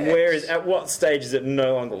 at what stage is it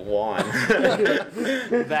no longer wine?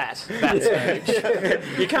 that stage.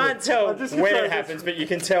 You can't tell when it happens, but you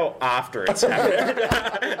can tell after it's happened.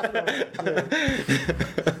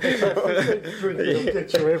 It'll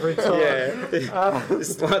get you every time. Yeah,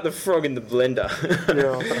 it's like the frog in the blender.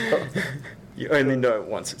 You only know it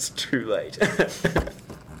once it's too late.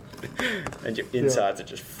 And your insides are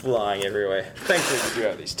just flying everywhere. Thankfully, we do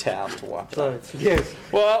have these towels to wipe up. Yes.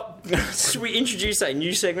 Well, should we introduce a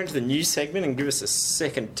new segment to the new segment and give us a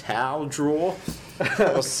second towel drawer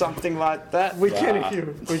or something like that? We can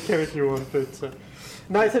if you want, but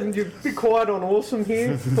Nathan, you've been quiet on awesome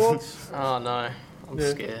here. Thoughts? Oh no, I'm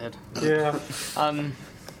scared. Yeah.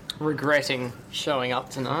 Regretting showing up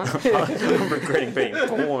tonight. I'm regretting being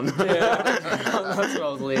born. That's what I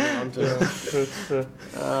was leading on to.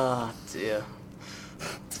 Oh dear.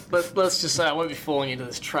 Let's just say I won't be falling into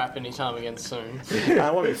this trap anytime again soon.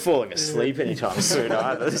 I won't be falling asleep anytime soon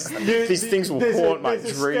either. These things will haunt my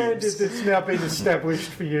dreams. dreams. There's a standard that's now been established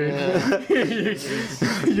for you. Yeah.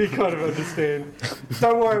 you kind of understand.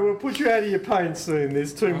 Don't worry, we'll put you out of your pain soon.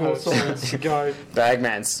 There's 2 more songs to go.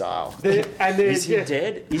 Bagman style. Is he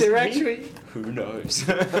dead? They're actually... Who knows?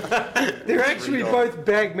 They're actually both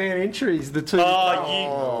Bagman entries, the 2.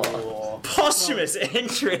 Posthumous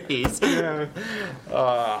entries. Yeah.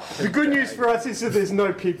 The good news for us is that there's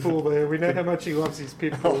no Pitbull there. We know how much he loves his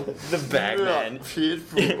Pitbull. The Bagman.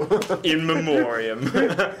 In memoriam.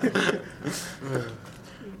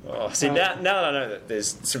 See, now that I know that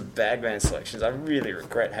there's some Bagman selections, I really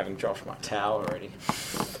regret having dropped my towel already.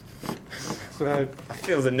 So, I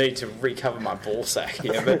feel the need to recover my ball sack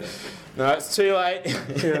here, but no, it's too late.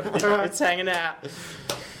 It's hanging out.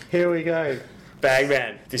 Here we go.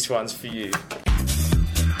 Bagman, this one's for you.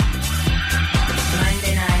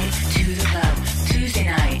 Monday night to the club, Tuesday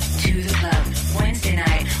night to the club, Wednesday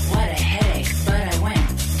night, what a headache, but I went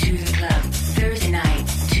to the club, Thursday night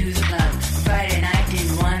to the club, Friday night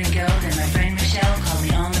didn't want to go, then my friend Michelle called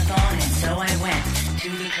me on the phone and so I went to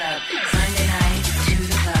the club, Monday night to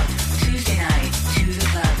the club, Tuesday night to the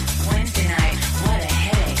club, Wednesday night, what a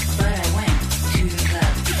headache, but I went to the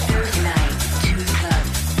club, Thursday night to the club,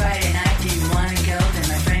 Friday night didn't want to go, then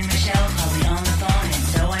my friend Michelle called me on the phone and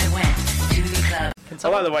so I went to the club. I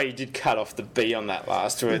like the way you did cut off the B on that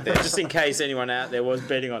last word there, just in case anyone out there was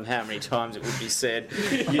betting on how many times it would be said.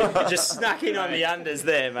 You just snuck in on the unders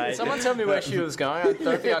there, mate. Someone tell me where she was going. I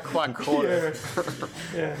don't think I quite caught it.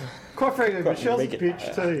 Yeah. Quite frankly, Michelle's a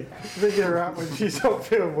bitch too. Picking her up when she's not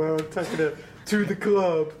feeling well and taking her to the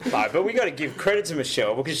club. No, but we got to give credit to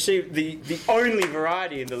Michelle because the only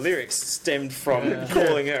variety in the lyrics stemmed from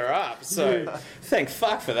calling her up. So thank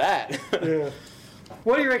fuck for that. Yeah.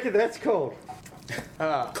 What do you reckon that's called?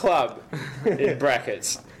 Club in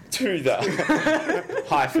brackets to the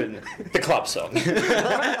hyphen the club song.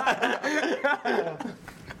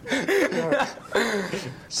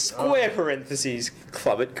 Square parentheses,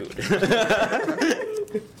 club it good.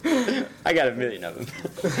 I got a million of them.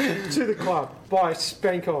 To the Club by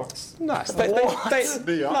Spankocks. Nice. They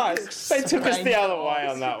took us the other way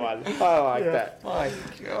on that one. I like that. My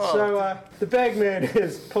God. So the Bagman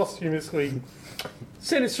has posthumously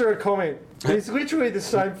sent us through a comment. It's literally the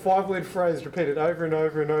same 5-word phrase repeated over and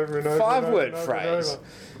over and over and over. 5-word phrase.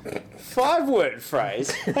 5-word phrase.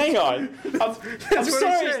 Hang on. I'm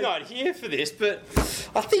sorry he's not here for this, but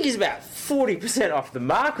I think he's about 40% off the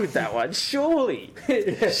mark with that one. Surely.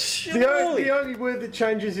 Surely. The only word that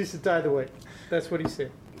changes is the day of the week. That's what he said.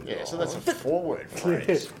 Yeah, so that's a 4-word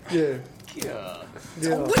phrase. Yeah.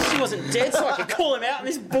 I wish he wasn't dead so I could call him out on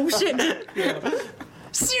this bullshit.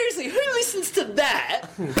 Seriously, who listens to that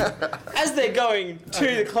as they're going to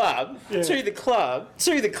the club, to the club,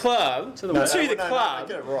 to the club, to the club,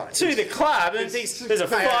 to the club, and thinks there's a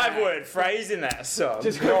 5-word phrase in that song?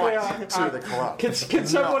 Just to the club. Can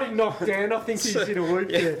somebody knock down? I think he's in a loop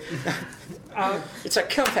there. It's a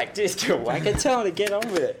compact disc, you wanker. Tell him to get on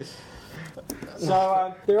with it.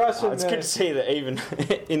 So there are some... it's good to see that even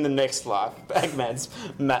in the next life, Bagman's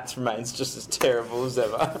Matt's remains just as terrible as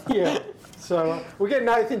ever. Yeah. So we'll get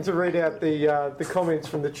Nathan to read out the comments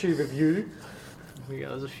from the Tube of You.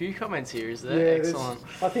 There's a few comments here, is there? Yeah, excellent.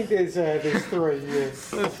 I think there's 3, yeah.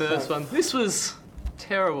 The first one. This was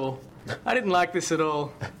terrible. I didn't like this at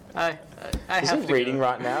all. I Is have he to reading go.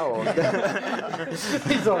 right now? Or?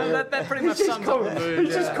 He's on, That pretty much sums up the mood.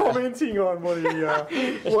 He's just commenting on what he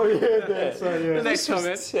heard there. So The yeah. next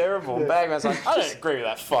comment. Terrible. Bagman's like, I don't agree with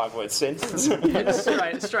that 5-word sentence.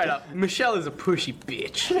 Straight up. Michelle is a pushy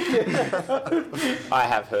bitch. I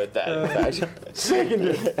have heard that, in fact.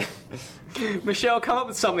 Seconded. Michelle, come up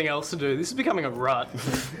with something else to do. This is becoming a rut.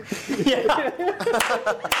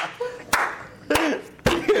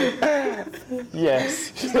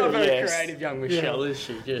 Yes. She's not a very Yes. creative young Michelle, is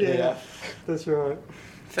she? Yeah, that's right.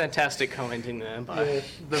 Fantastic commenting there by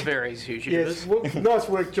the very huge Yes, YouTubers. well, nice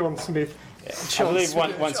work, John Smith. I believe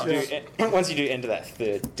once you do enter that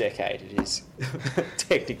third decade, it is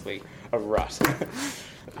technically a rut.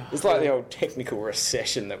 It's like the old technical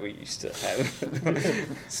recession that we used to have.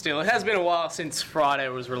 Still, it has been a while since Friday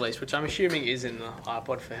was released, which I'm assuming is in the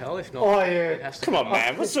iPod for Hell. If not, Oh, yeah. it has to Come on,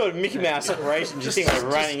 man. What sort of Mickey Mouse operation do you think we're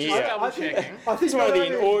running here? double checking. I think It's one of the not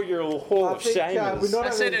only- inaugural Hall I of think, we're Shamers. not I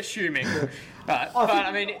said only- assuming. Right, but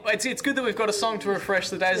I mean, it's good that we've got a song to refresh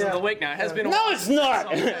the days of the week now. It has been a No, while. it's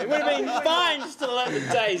not. It would have been fine just to let the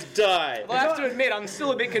days die. Well, I have to admit, I'm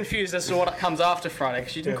still a bit confused as to what comes after Friday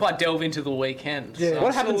because you didn't quite delve into the weekend. Yeah. So What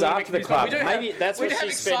I'm still happens a little after bit the confused. But club? we do Maybe have, that's we what do have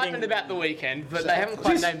she's excitement spending- about the weekend, but they haven't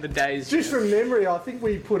quite named the days. Just yet. from memory, I think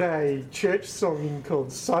we put a church song in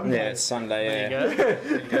called Sunday. Yeah, it's Sunday, There you go. There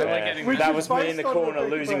you go. We're getting Which there. That was me in the based on corner what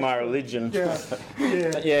they losing my based on. religion.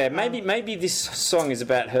 Yeah. Yeah, maybe this song is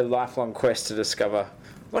about her lifelong quest to discover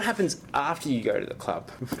what happens after you go to the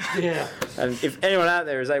club. Yeah. And if anyone out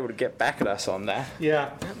there is able to get back at us on that, Yeah.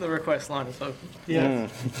 The request line is open. Yeah.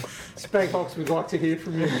 Spankbox, we'd like to hear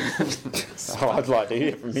from you. I'd like to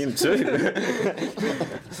hear from him too.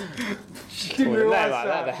 Didn't Well, realise like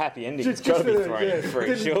that, the happy ending's just got to be for the- thrown yeah, in free,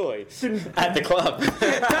 didn't- surely. didn't- At the club.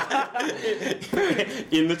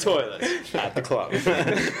 In the toilet. At the club.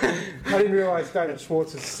 I didn't realise David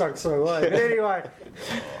Schwartz has sunk so low. But anyway,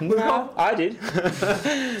 we've got I did.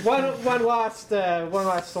 one last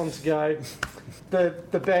song to go.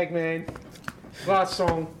 The Bagman. Last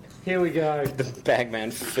song. Here we go. The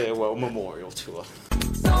Bagman Farewell Memorial Tour.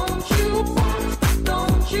 Don't you,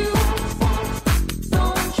 don't you,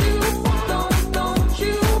 don't you, don't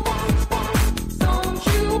you, don't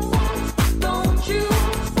you, don't you,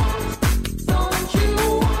 don't you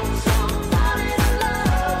want somebody to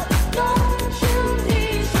love? Don't you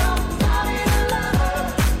need somebody to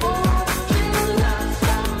love? Won't you love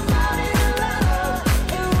somebody to love?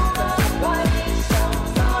 You must find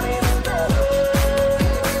somebody to love.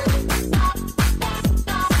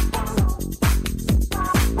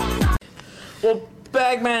 Well,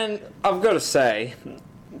 Bagman, I've got to say,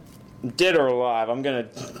 dead or alive, I'm going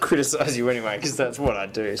to criticise you anyway, because that's what I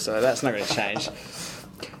do, so that's not going to change.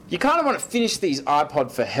 You kind of want to finish these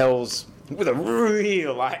iPod for Hells with a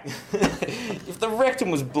real, like, if the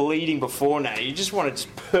rectum was bleeding before now, you just want to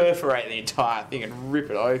just perforate the entire thing and rip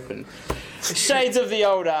it open. Shades of the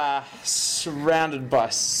old Surrounded by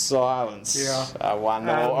Silence one,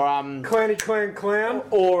 or Clanny Clan Clown.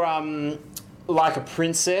 or Like a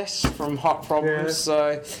Princess from Hot Problems.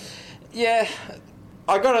 Yeah. So, yeah,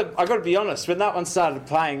 I gotta be honest. When that one started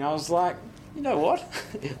playing, I was like, you know what?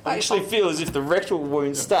 I actually feel as if the rectal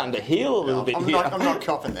wound's starting to heal a little bit I'm here. not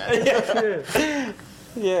copping that.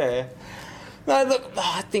 Yeah. No, look,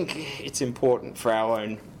 I think it's important for our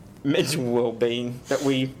own mental well-being that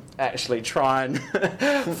we actually try and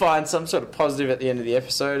find some sort of positive at the end of the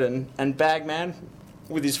episode. And Bagman,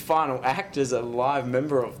 with his final act as a live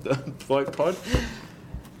member of the Bloke Pod,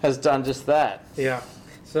 has done just that. Yeah.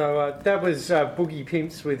 So that was Boogie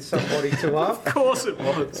Pimps with Somebody to Love. Of course it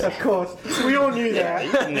was. Of course. We all knew that.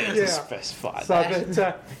 You didn't need Yeah. to specify So, that.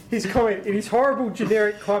 but his comment, it is horrible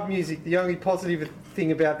generic club music. The only positive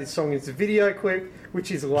thing about this song is the video clip, which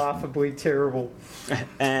is laughably terrible.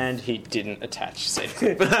 And he didn't attach said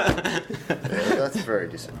clip. Yeah, that's very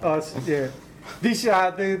disappointing. Yeah. This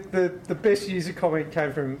the best user comment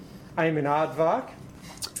came from Eamon Aardvark.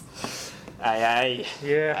 Aye,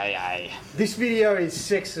 Yeah. aye. This video is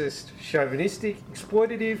sexist, chauvinistic,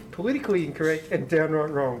 exploitative, politically incorrect, and downright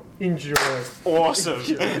wrong. Enjoy. Awesome.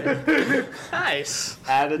 Nice.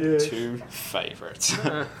 Added Yeah. to favourites.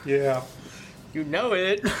 Yeah. You know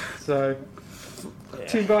it. So,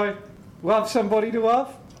 Timbo, love somebody to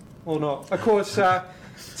love or not? Of course,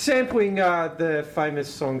 sampling the famous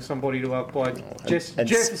song "Somebody to Love" by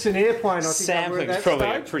Jefferson Airplane. I think Sampling is probably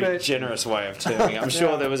a pretty generous way of terming it. I'm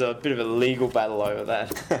sure there was a bit of a legal battle over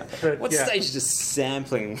that. What stage is just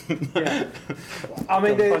sampling? I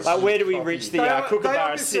mean, like, where do we reach the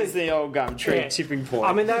kookaburra sits the old gum tree tipping point?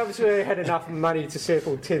 I mean, they obviously had enough money to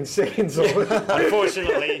sample 10 seconds of it.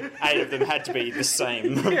 Unfortunately, 8 of them had to be the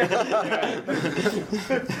same.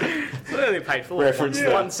 They only paid for reference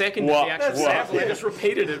 1 second of the actual sample. They just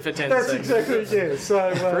repeated it for 10 That's seconds. exactly,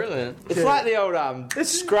 So, brilliant. It's like the old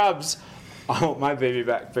Scrubs. I want my baby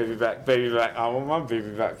back, baby back, baby back. I want my baby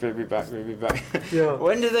back, baby back, baby back. Yeah.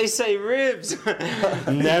 When do they say ribs?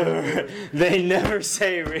 Never. They never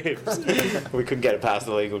say ribs. We couldn't get it past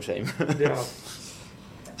the legal team. Yeah.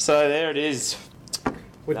 So there it is.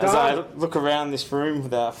 As I look around this room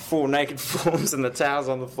with our 4 naked forms and the towels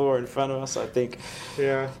on the floor in front of us, I think,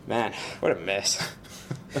 man, what a mess.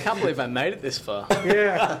 I can't believe I made it this far.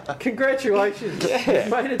 Yeah, congratulations. Yeah.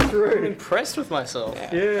 You made it through. I'm impressed with myself.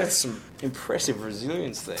 Yeah. That's some impressive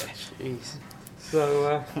resilience there. Jeez.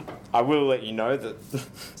 So, I will let you know that,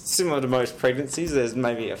 similar to most pregnancies, there's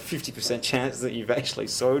maybe a 50% chance that you've actually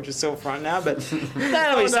soiled yourself right now, but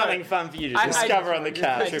that'll be something fun for you to discover on the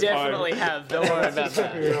couch. I definitely have. Don't worry about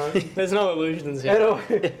that. right. There's no illusions here.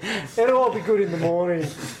 It'll all be good in the morning.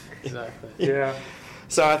 Exactly. Yeah.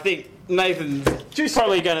 So I think Nathan's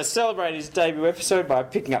probably going to celebrate his debut episode by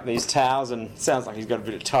picking up these towels, and sounds like he's got a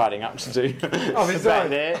bit of tidying up to do his back own.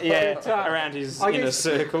 there, around his inner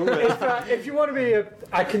circle. If you want to be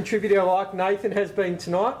a contributor like Nathan has been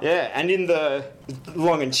tonight, and in the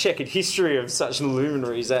long and checkered history of such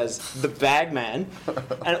luminaries as the Bagman,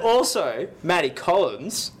 and also Matty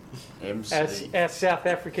Collins, as our South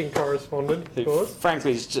African correspondent, of who course.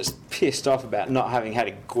 frankly is just pissed off about not having had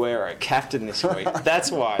Aguero captain this week. That's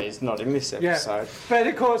why he's not in this episode. But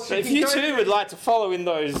of course, But if you too would like to follow in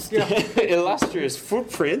those illustrious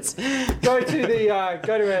footprints, go to the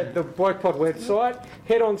Blokepod website,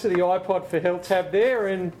 head on to the iPod for Help tab there,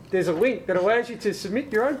 and there's a link that allows you to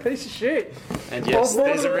submit your own piece of shit. and yes, Or more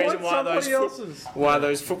there's a than reason why why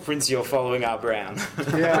those footprints you're following are brown.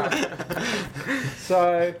 Yeah.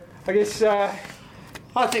 So I guess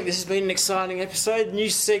I think this has been an exciting episode. New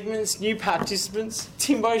segments, new participants.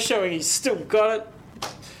 Timbo showing he's still got it.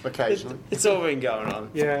 Occasionally. It's all been going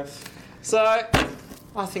on. yeah. So,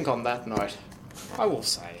 I think on that note, I will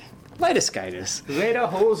say, later skaters. Later,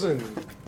 Hosen.